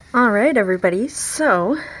All right, everybody.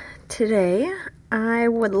 So, today I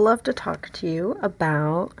would love to talk to you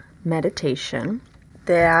about meditation.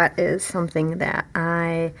 That is something that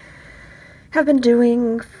I have been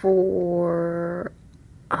doing for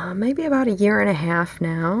maybe about a year and a half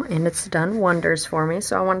now, and it's done wonders for me.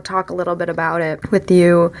 So, I want to talk a little bit about it with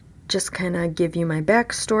you, just kind of give you my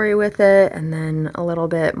backstory with it, and then a little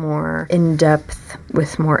bit more in depth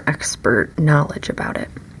with more expert knowledge about it.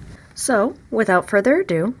 So, without further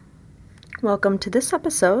ado, welcome to this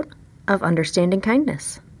episode of Understanding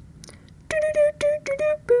Kindness.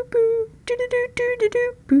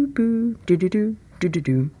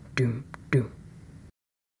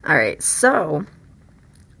 Alright, so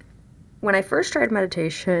when I first tried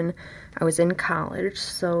meditation, I was in college,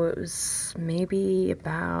 so it was maybe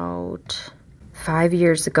about 5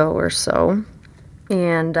 years ago or so,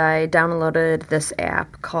 and I downloaded this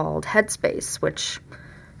app called Headspace, which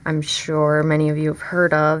I'm sure many of you have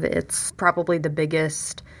heard of. It's probably the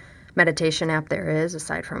biggest meditation app there is,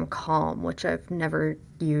 aside from Calm, which I've never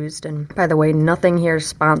used. And by the way, nothing here is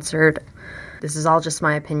sponsored. This is all just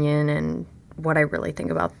my opinion and what I really think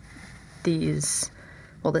about this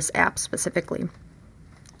app specifically.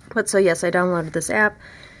 But so yes, I downloaded this app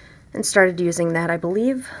and started using that. I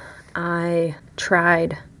believe I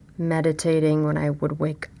tried meditating when I would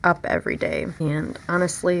wake up every day. And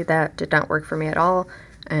honestly, that did not work for me at all.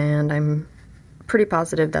 And I'm pretty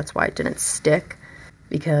positive that's why it didn't stick,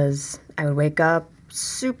 because I would wake up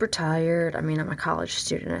super tired. I mean, I'm a college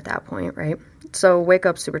student at that point, right? So wake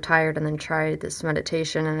up super tired and then try this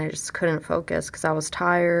meditation, and I just couldn't focus because I was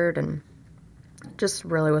tired and just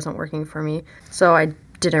really wasn't working for me. So I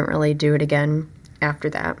didn't really do it again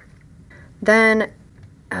after that. Then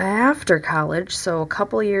after college, so a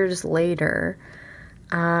couple years later,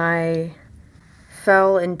 I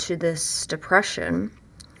fell into this depression.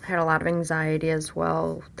 I had a lot of anxiety as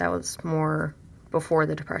well. That was more before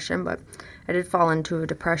the depression, but I did fall into a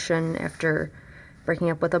depression after breaking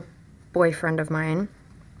up with a boyfriend of mine,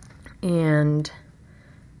 and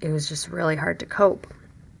it was just really hard to cope.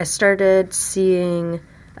 I started seeing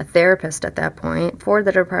a therapist at that point for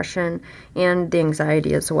the depression and the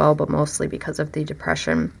anxiety as well, but mostly because of the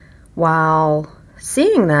depression. While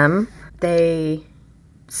seeing them, they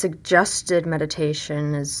suggested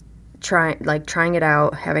meditation as trying it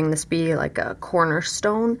out, having this be like a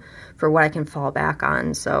cornerstone for what I can fall back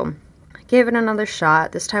on. So I gave it another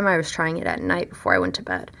shot. This time I was trying it at night before I went to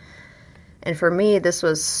bed. And for me, this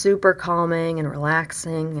was super calming and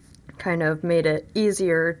relaxing. Kind of made it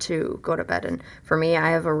easier to go to bed. And for me, I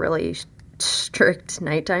have a really strict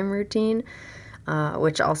nighttime routine,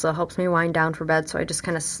 which also helps me wind down for bed. So I just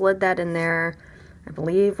kind of slid that in there. I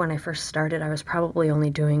believe when I first started, I was probably only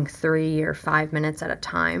doing 3 or 5 minutes at a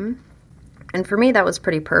time. And for me, that was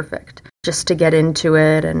pretty perfect, just to get into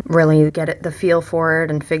it and really get the feel for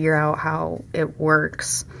it and figure out how it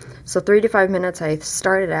works. So 3 to 5 minutes I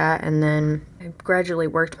started at, and then I gradually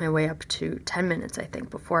worked my way up to 10 minutes, I think,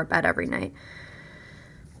 before bed every night.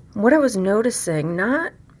 What I was noticing,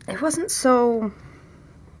 it wasn't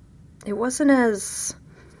as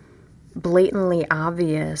blatantly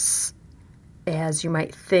obvious as you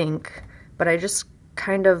might think, but I just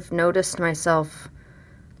kind of noticed myself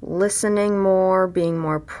listening more, being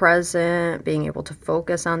more present, being able to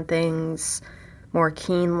focus on things more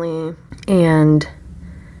keenly. And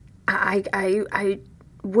I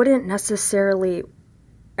wouldn't necessarily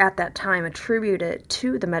at that time attribute it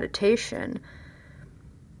to the meditation,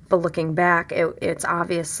 but looking back, it's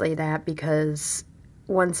obviously that, because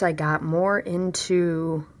once I got more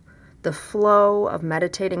into the flow of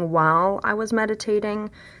meditating while I was meditating,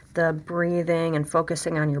 the breathing and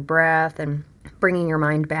focusing on your breath and bringing your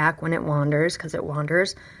mind back when it wanders, because it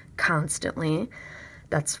wanders constantly.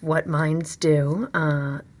 That's what minds do.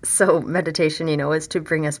 So meditation, is to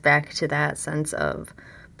bring us back to that sense of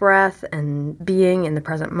breath and being in the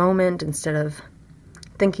present moment instead of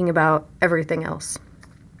thinking about everything else.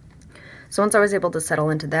 So once I was able to settle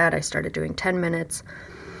into that, I started doing 10 minutes.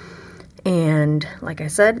 And like I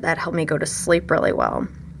said, that helped me go to sleep really well.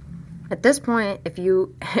 At this point, if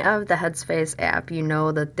you have the Headspace app, you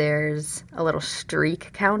know that there's a little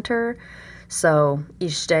streak counter. So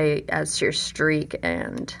each day adds to your streak,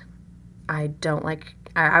 and I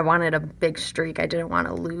wanted a big streak. I didn't want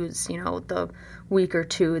to lose, the week or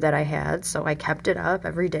two that I had. So I kept it up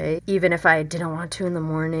every day. Even if I didn't want to in the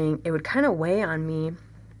morning, it would kind of weigh on me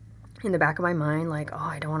in the back of my mind, like, oh,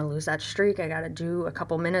 I don't want to lose that streak. I got to do a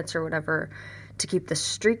couple minutes or whatever to keep the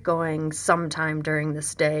streak going sometime during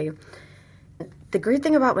this day. The great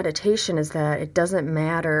thing about meditation is that it doesn't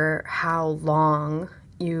matter how long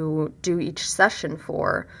you do each session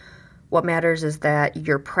for. What matters is that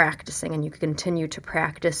you're practicing and you continue to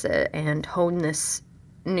practice it and hone this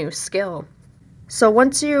new skill. So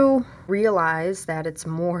once you realize that it's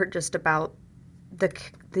more just about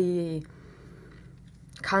the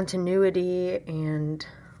continuity and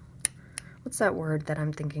what's that word that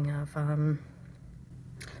I'm thinking of?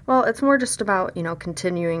 Well, it's more just about,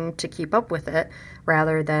 continuing to keep up with it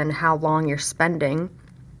rather than how long you're spending.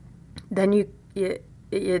 Then it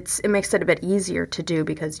makes it a bit easier to do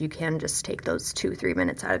because you can just take those 2-3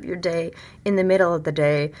 minutes out of your day in the middle of the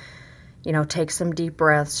day, take some deep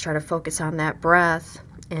breaths, try to focus on that breath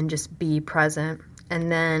and just be present.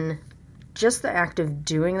 And then just the act of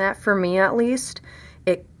doing that, for me at least,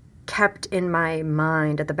 it kept in my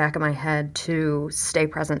mind, at the back of my head, to stay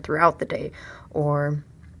present throughout the day. Or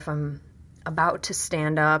if I'm about to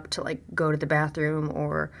stand up to go to the bathroom,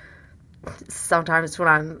 or sometimes when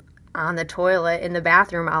I'm on the toilet in the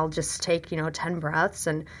bathroom, I'll just take 10 breaths,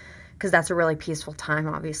 and because that's a really peaceful time.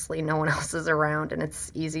 Obviously no one else is around and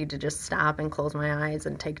it's easy to just stop and close my eyes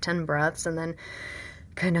and take 10 breaths and then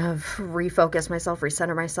kind of refocus myself,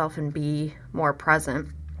 recenter myself, and be more present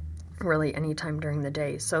really anytime during the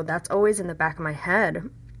day. So that's always in the back of my head,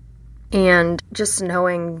 and just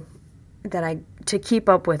knowing that to keep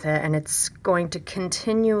up with it, and it's going to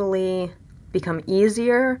continually become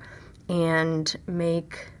easier and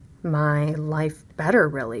make my life better,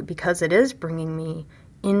 really, because it is bringing me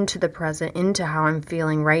into the present, into how I'm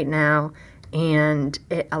feeling right now, and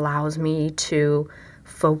it allows me to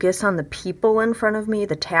focus on the people in front of me,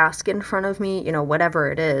 the task in front of me,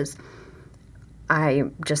 whatever it is.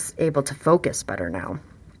 I'm just able to focus better now.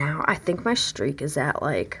 Now, I think my streak is at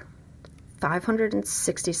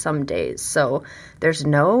 560 some days, so there's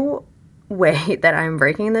no way that I'm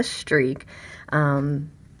breaking this streak.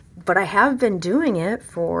 But I have been doing it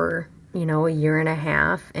for, a year and a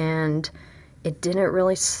half, and I didn't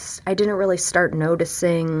really start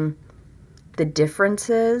noticing the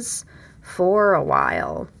differences for a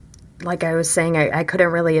while. Like I was saying, I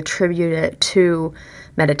couldn't really attribute it to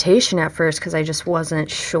meditation at first because I just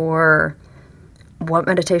wasn't sure what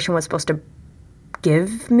meditation was supposed to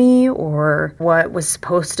give me or what was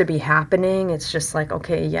supposed to be happening. It's just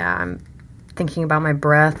okay, yeah, I'm thinking about my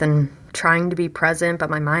breath and trying to be present, but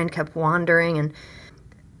my mind kept wandering. And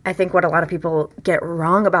I think what a lot of people get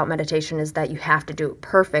wrong about meditation is that you have to do it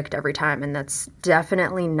perfect every time, and that's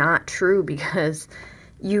definitely not true, because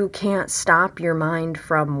you can't stop your mind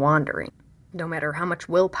from wandering. No matter how much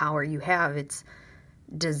willpower you have, it's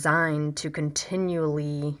designed to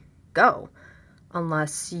continually go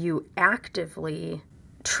unless you actively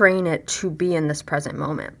train it to be in this present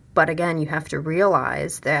moment. But again, you have to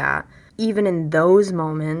realize that even in those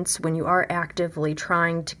moments when you are actively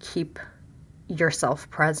trying to keep yourself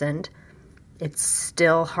present, it's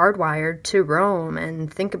still hardwired to roam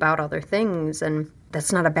and think about other things, and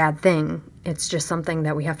that's not a bad thing. It's just something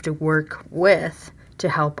that we have to work with to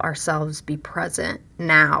help ourselves be present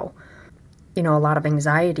now. A lot of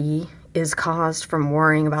anxiety is caused from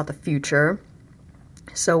worrying about the future.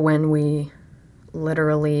 So when we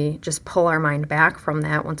literally just pull our mind back from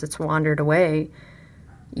that, once it's wandered away,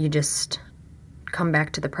 you just come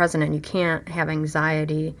back to the present, and you can't have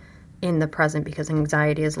anxiety in the present, because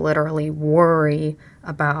anxiety is literally worry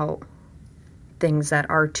about things that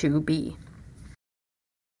are to be.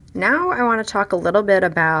 Now I want to talk a little bit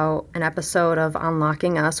about an episode of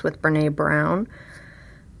Unlocking Us with Brené Brown.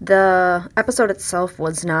 The episode itself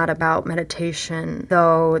was not about meditation,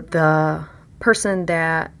 though the person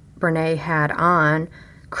that Brené had on,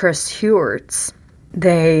 Chris Heuertz,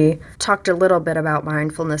 they talked a little bit about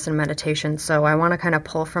mindfulness and meditation, so I want to kind of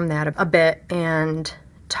pull from that a bit and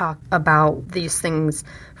talk about these things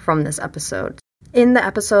from this episode. In the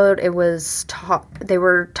episode, Chris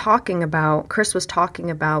was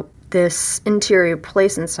talking about this interior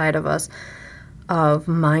place inside of us of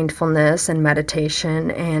mindfulness and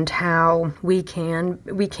meditation, and how we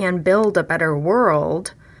can build a better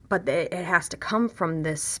world, but it has to come from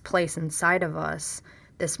this place inside of us,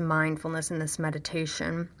 this mindfulness and this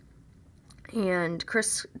meditation. And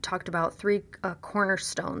Chris talked about 3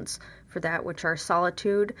 cornerstones for that, which are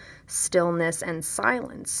solitude, stillness, and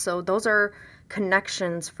silence. So those are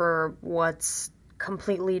connections for what's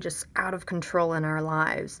completely just out of control in our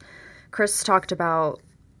lives. Chris talked about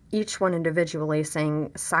each one individually,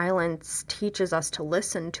 saying silence teaches us to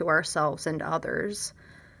listen to ourselves and others.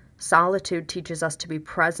 Solitude teaches us to be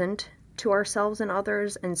present to ourselves and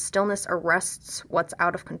others, and stillness arrests what's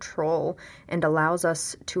out of control and allows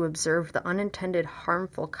us to observe the unintended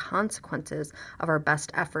harmful consequences of our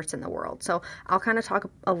best efforts in the world. So I'll kind of talk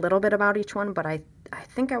a little bit about each one, but I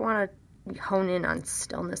think I want to hone in on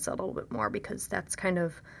stillness a little bit more, because that's kind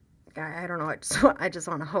of I don't know, I just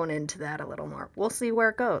want to hone into that a little more. We'll see where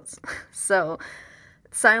it goes. So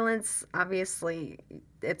silence, obviously,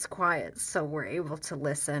 it's quiet, so we're able to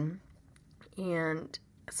listen. And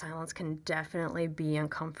silence can definitely be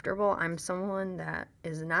uncomfortable. I'm someone that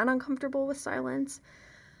is not uncomfortable with silence.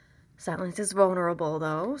 Silence is vulnerable,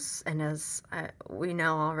 though, and as we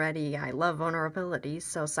know already, I love vulnerability,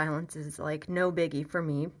 so silence is like no biggie for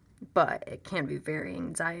me, but it can be very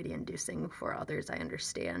anxiety-inducing for others, I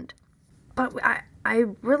understand. But I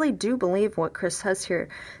really do believe what Chris says here,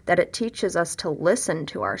 that it teaches us to listen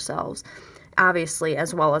to ourselves, obviously,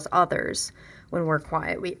 as well as others. When we're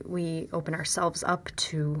quiet, we open ourselves up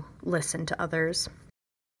to listen to others.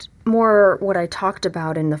 More what I talked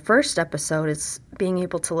about in the first episode is being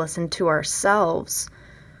able to listen to ourselves,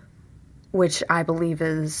 which I believe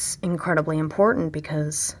is incredibly important,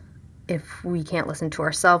 because if we can't listen to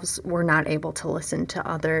ourselves, we're not able to listen to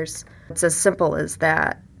others. It's as simple as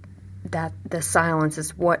that the silence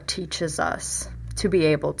is what teaches us to be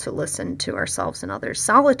able to listen to ourselves and others.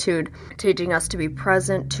 Solitude teaching us to be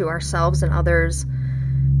present to ourselves and others.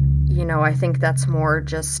 I think that's more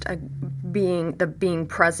just the being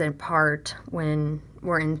present part. When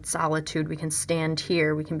we're in solitude, we can stand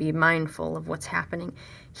here, we can be mindful of what's happening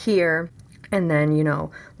here, and then,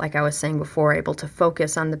 like I was saying before, able to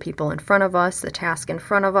focus on the people in front of us, the task in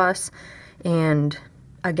front of us. And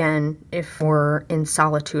again, if we're in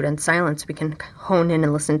solitude and silence, we can hone in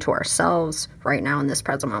and listen to ourselves right now in this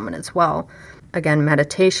present moment as well. Again,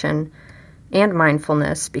 meditation and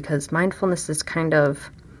mindfulness, because mindfulness is kind of,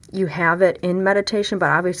 you have it in meditation, but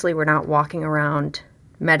obviously we're not walking around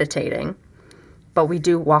meditating, but we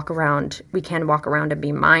can walk around and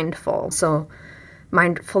be mindful. So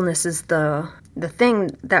mindfulness is the thing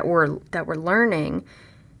that we're learning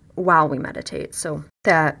while we meditate. So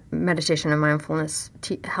that meditation and mindfulness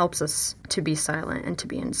helps us to be silent and to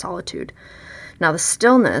be in solitude. Now the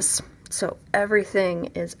stillness, so everything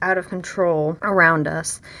is out of control around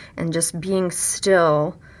us, and just being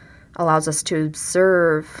still allows us to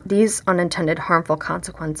observe these unintended harmful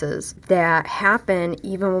consequences that happen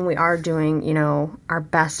even when we are doing, our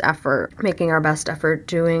best effort, making our best effort,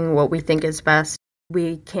 doing what we think is best.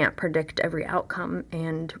 We can't predict every outcome,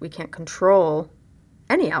 and we can't control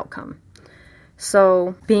any outcome.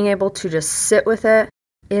 So being able to just sit with it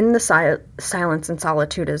in the silence and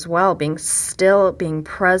solitude as well, being still, being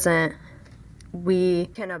present, we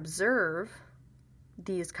can observe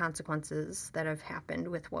these consequences that have happened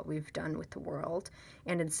with what we've done with the world.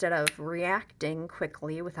 And instead of reacting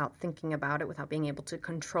quickly without thinking about it, without being able to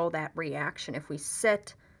control that reaction, if we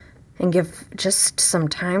sit and give just some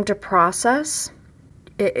time to process,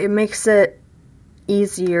 it makes it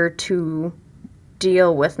easier to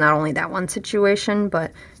deal with not only that one situation,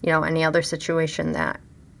 but any other situation that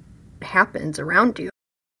happens around you.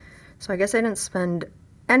 So I guess I didn't spend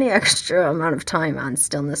any extra amount of time on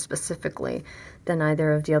stillness specifically than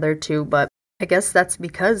either of the other two, but I guess that's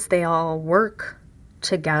because they all work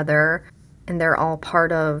together and they're all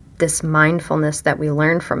part of this mindfulness that we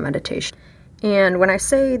learn from meditation. And when I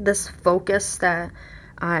say this focus that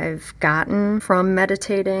I've gotten from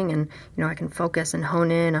meditating, and I can focus and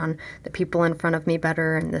hone in on the people in front of me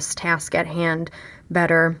better and this task at hand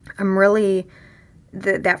better, I'm really,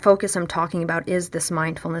 that focus I'm talking about is this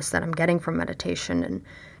mindfulness that I'm getting from meditation, and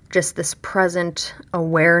just this present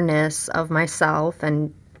awareness of myself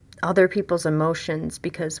and other people's emotions.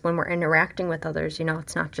 Because when we're interacting with others,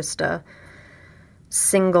 it's not just a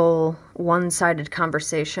single one-sided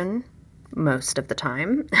conversation most of the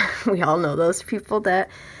time. We all know those people that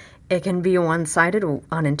it can be one-sided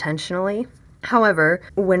unintentionally. However,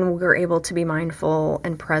 when we're able to be mindful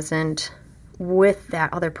and present with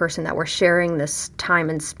that other person that we're sharing this time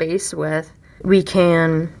and space with, we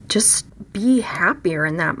can just be happier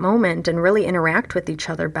in that moment and really interact with each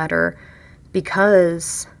other better,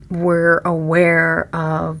 because we're aware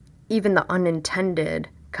of even the unintended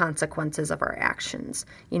consequences of our actions.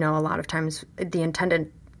 A lot of times the intended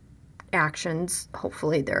actions,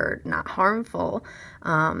 hopefully they're not harmful,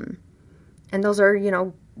 and those are,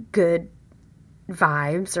 good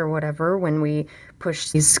vibes or whatever, when we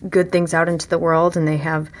push these good things out into the world and they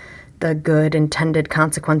have the good intended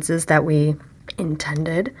consequences that we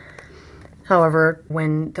intended. However,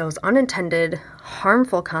 when those unintended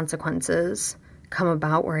harmful consequences come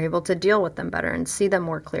about, we're able to deal with them better and see them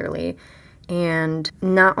more clearly, and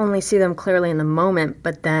not only see them clearly in the moment,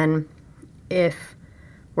 but then if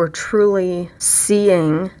we're truly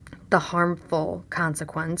seeing the harmful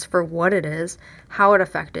consequence for what it is, how it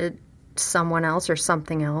affected someone else or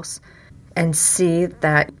something else, and see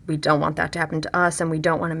that we don't want that to happen to us and we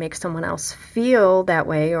don't want to make someone else feel that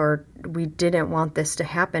way, or we didn't want this to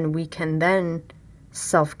happen, we can then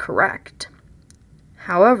self-correct.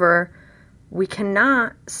 However, we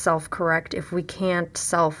cannot self-correct if we can't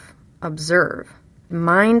self-observe.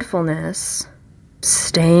 Mindfulness,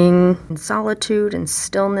 staying in solitude and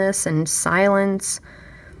stillness and silence,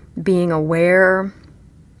 being aware,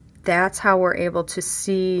 that's how we're able to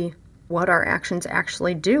see what our actions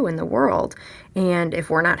actually do in the world. And if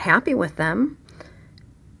we're not happy with them,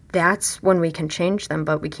 that's when we can change them,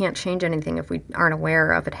 but we can't change anything if we aren't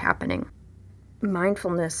aware of it happening.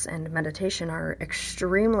 Mindfulness and meditation are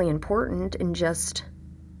extremely important in just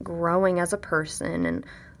growing as a person and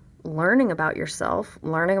learning about yourself,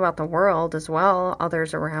 learning about the world as well,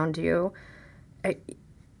 others around you.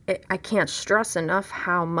 I can't stress enough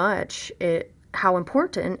how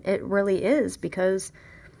important it really is, because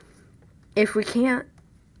if we can't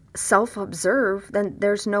self-observe, then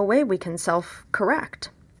there's no way we can self-correct.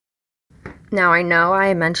 Now, I know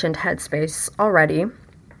I mentioned Headspace already,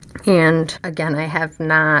 and again, I have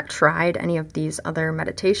not tried any of these other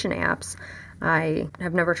meditation apps. I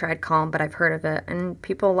have never tried Calm, but I've heard of it, and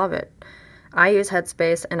people love it. I use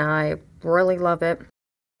Headspace, and I really love it.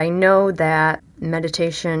 I know that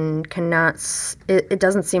meditation it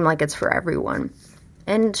doesn't seem like it's for everyone.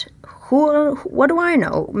 And what do I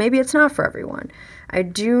know? Maybe it's not for everyone. I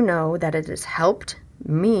do know that it has helped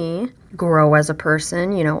me grow as a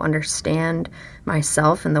person, understand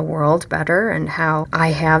myself and the world better, and how I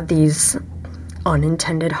have these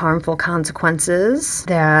unintended harmful consequences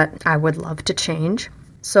that I would love to change.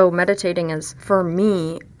 So meditating is, for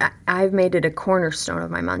me, I've made it a cornerstone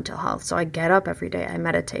of my mental health. So I get up every day, I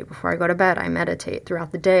meditate. Before I go to bed, I meditate.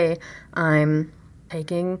 Throughout the day, I'm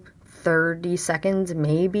taking 30 seconds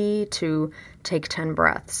maybe to take 10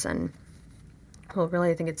 breaths. And, well,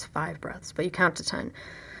 really, I think it's 5 breaths, but you count to 10.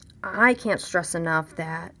 I can't stress enough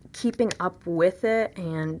that keeping up with it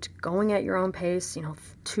and going at your own pace,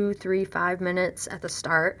 2, 3, 5 minutes at the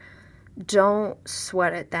start, don't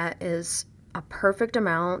sweat it. That is a perfect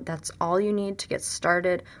amount. That's all you need to get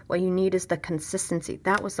started. What you need is the consistency.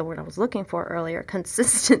 That was the word I was looking for earlier,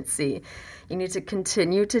 consistency. You need to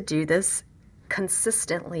continue to do this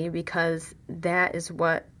consistently, because that is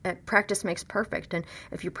what practice makes perfect. And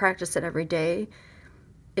if you practice it every day,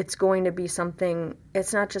 it's going to be something.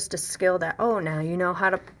 It's not just a skill that, now you know how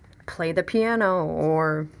to play the piano,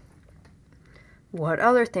 or what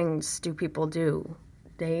other things do people do?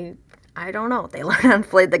 I don't know, they learn how to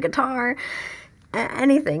play the guitar,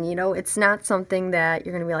 anything, it's not something that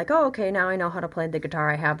you're going to be like, okay, now I know how to play the guitar,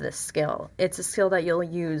 I have this skill. It's a skill that you'll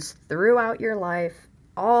use throughout your life,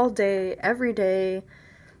 all day, every day,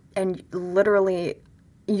 and literally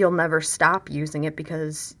you'll never stop using it,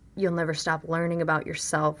 because you'll never stop learning about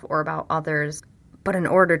yourself or about others. But in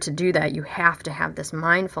order to do that, you have to have this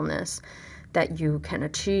mindfulness that you can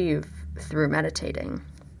achieve through meditating,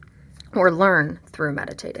 or learn through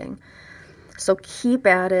meditating. So keep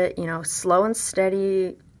at it, slow and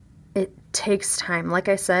steady. It takes time. Like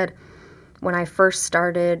I said, when I first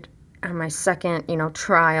started on my second,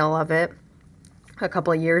 trial of it a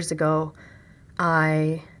couple of years ago,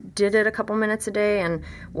 I did it a couple minutes a day and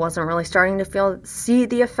wasn't really starting to see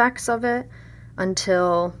the effects of it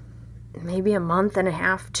until maybe a month and a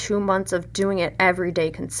half, 2 months of doing it every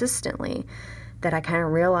day consistently, that I kind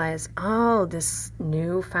of realized, this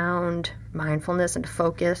newfound mindfulness and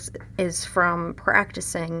focus is from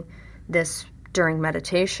practicing this during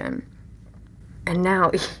meditation. And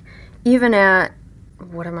now, even at,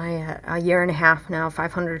 what am I at, a year and a half now,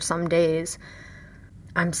 500 some days,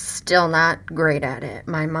 I'm still not great at it.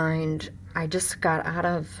 My mind, I just got out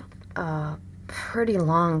of a pretty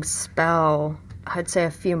long spell, I'd say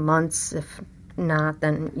a few months, if not,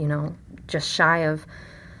 then, just shy of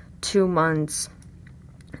 2 months,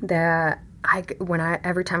 that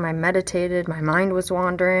every time I meditated, my mind was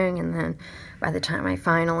wandering, and then by the time I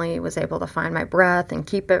finally was able to find my breath and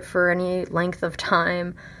keep it for any length of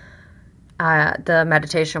time, the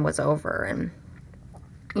meditation was over. And,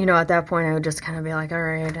 at that point, I would just kind of be like, all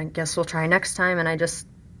right, I guess we'll try next time. And I just,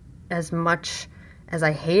 as much as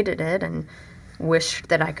I hated it and wished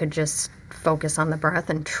that I could just focus on the breath,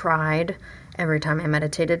 and tried every time I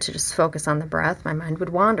meditated to just focus on the breath, my mind would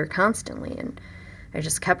wander constantly. And I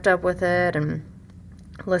just kept up with it and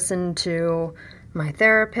listened to my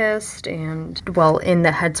therapist. And, well, in the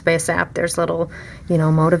Headspace app, there's little,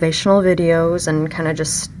 motivational videos and kind of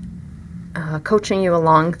just coaching you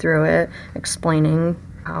along through it, explaining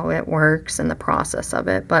how it works and the process of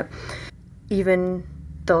it. But even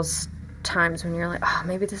those times when you're like,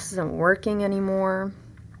 maybe this isn't working anymore,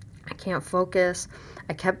 I can't focus.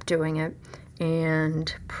 I kept doing it,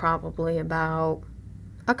 and probably about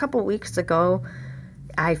a couple weeks ago,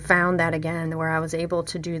 I found that again where I was able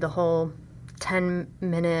to do the whole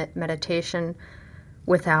 10-minute meditation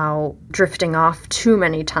without drifting off too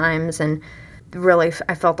many times, and really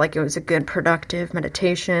I felt like it was a good productive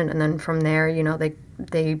meditation. And then from there,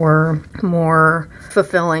 they were more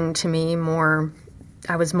fulfilling to me,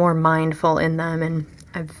 I was more mindful in them, and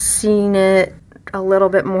I've seen it a little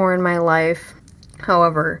bit more in my life.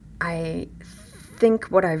 However, I think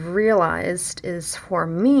what I've realized is, for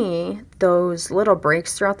me, those little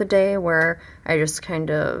breaks throughout the day where I just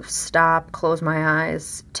kind of stop, close my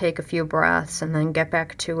eyes, take a few breaths, and then get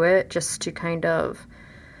back to it, just to kind of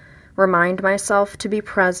remind myself to be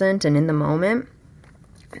present and in the moment.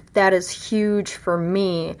 That is huge for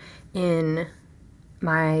me in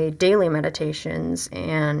my daily meditations,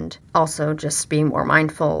 and also just being more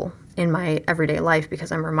mindful in my everyday life,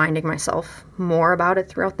 because I'm reminding myself more about it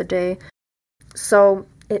throughout the day. So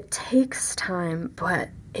it takes time, but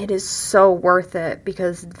it is so worth it,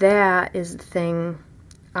 because that is the thing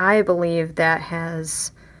I believe that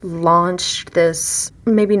has launched this,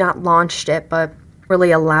 maybe not launched it, but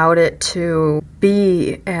really allowed it to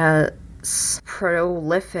be as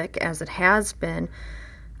prolific as it has been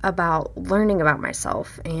about learning about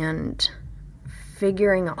myself and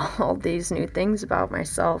figuring all these new things about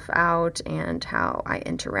myself out, and how I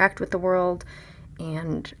interact with the world,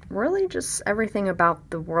 and really just everything about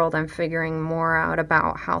the world. I'm figuring more out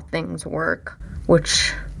about how things work,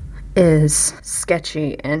 which is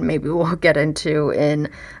sketchy, and maybe we'll get into in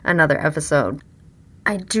another episode.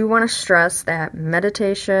 I do want to stress that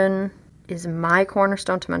meditation is my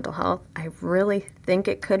cornerstone to mental health. I really think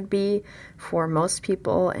it could be for most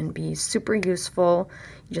people and be super useful.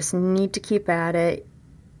 You just need to keep at it,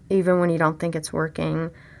 even when you don't think it's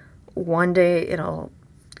working. One day it'll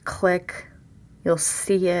click, you'll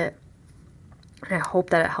see it, and I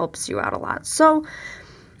hope that it helps you out a lot. So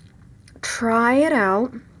try it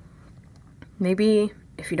out. Maybe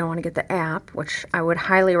if you don't want to get the app, which I would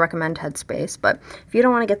highly recommend Headspace, but if you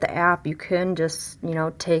don't want to get the app, you can just,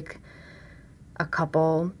 take a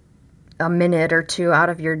minute or two out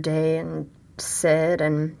of your day and sit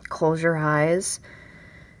and close your eyes,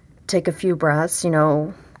 take a few breaths.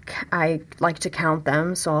 I like to count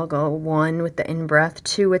them, so I'll go 1 with the in-breath,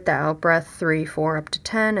 2 with the out-breath, 3, 4, up to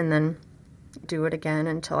 10, and then do it again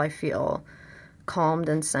until I feel calmed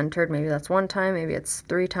and centered. Maybe that's 1 time, maybe it's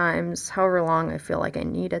 3 times, however long I feel like I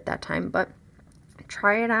need at that time. But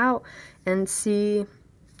try it out and see.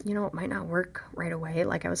 It might not work right away,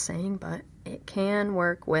 like I was saying, but it can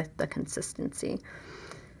work with the consistency.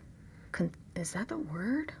 Is that the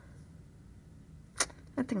word?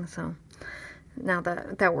 I think so. Now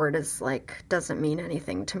that word is doesn't mean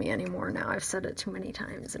anything to me anymore now. I've said it too many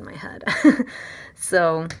times in my head.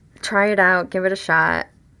 So try it out, give it a shot.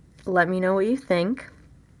 Let me know what you think.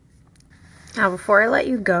 Now, before I let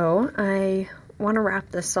you go, I want to wrap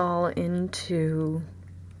this all into,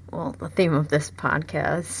 the theme of this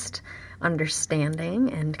podcast,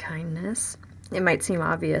 understanding and kindness. It might seem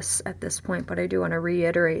obvious at this point, but I do want to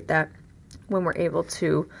reiterate that when we're able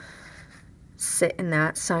to sit in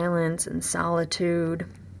that silence and solitude,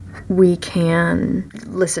 we can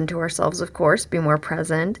listen to ourselves, of course, be more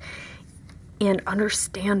present, and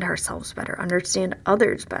understand ourselves better, understand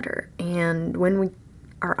others better. And when we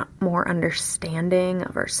are more understanding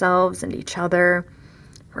of ourselves and each other,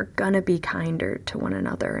 we're gonna be kinder to one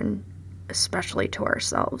another, and especially to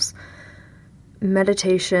ourselves.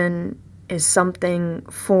 Meditation is something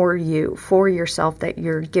for you, for yourself, that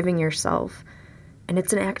you're giving yourself. And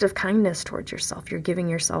it's an act of kindness towards yourself. You're giving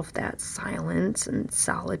yourself that silence and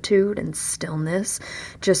solitude and stillness,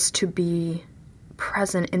 just to be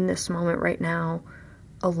present in this moment right now,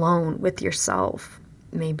 alone with yourself,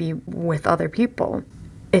 maybe with other people.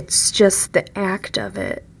 It's just the act of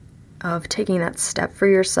it, of taking that step for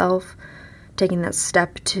yourself, taking that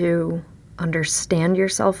step to understand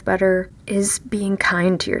yourself better, is being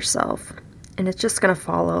kind to yourself. And it's just going to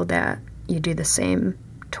follow that you do the same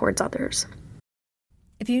towards others.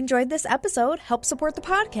 If you enjoyed this episode, help support the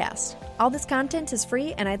podcast. All this content is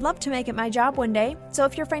free, and I'd love to make it my job one day. So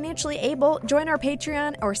if you're financially able, join our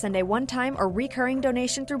Patreon or send a one-time or recurring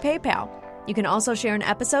donation through PayPal. You can also share an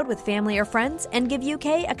episode with family or friends and give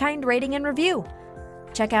UK a kind rating and review.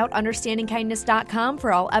 Check out understandingkindness.com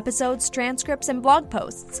for all episodes, transcripts, and blog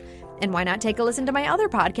posts. And why not take a listen to my other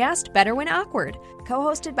podcast, Better When Awkward,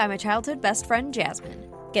 co-hosted by my childhood best friend, Jasmine.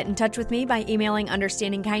 Get in touch with me by emailing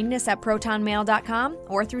understandingkindness@protonmail.com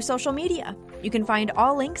or through social media. You can find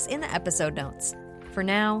all links in the episode notes. For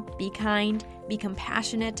now, be kind, be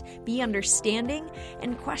compassionate, be understanding,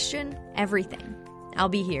 and question everything. I'll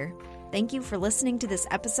be here. Thank you for listening to this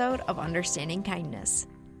episode of Understanding Kindness.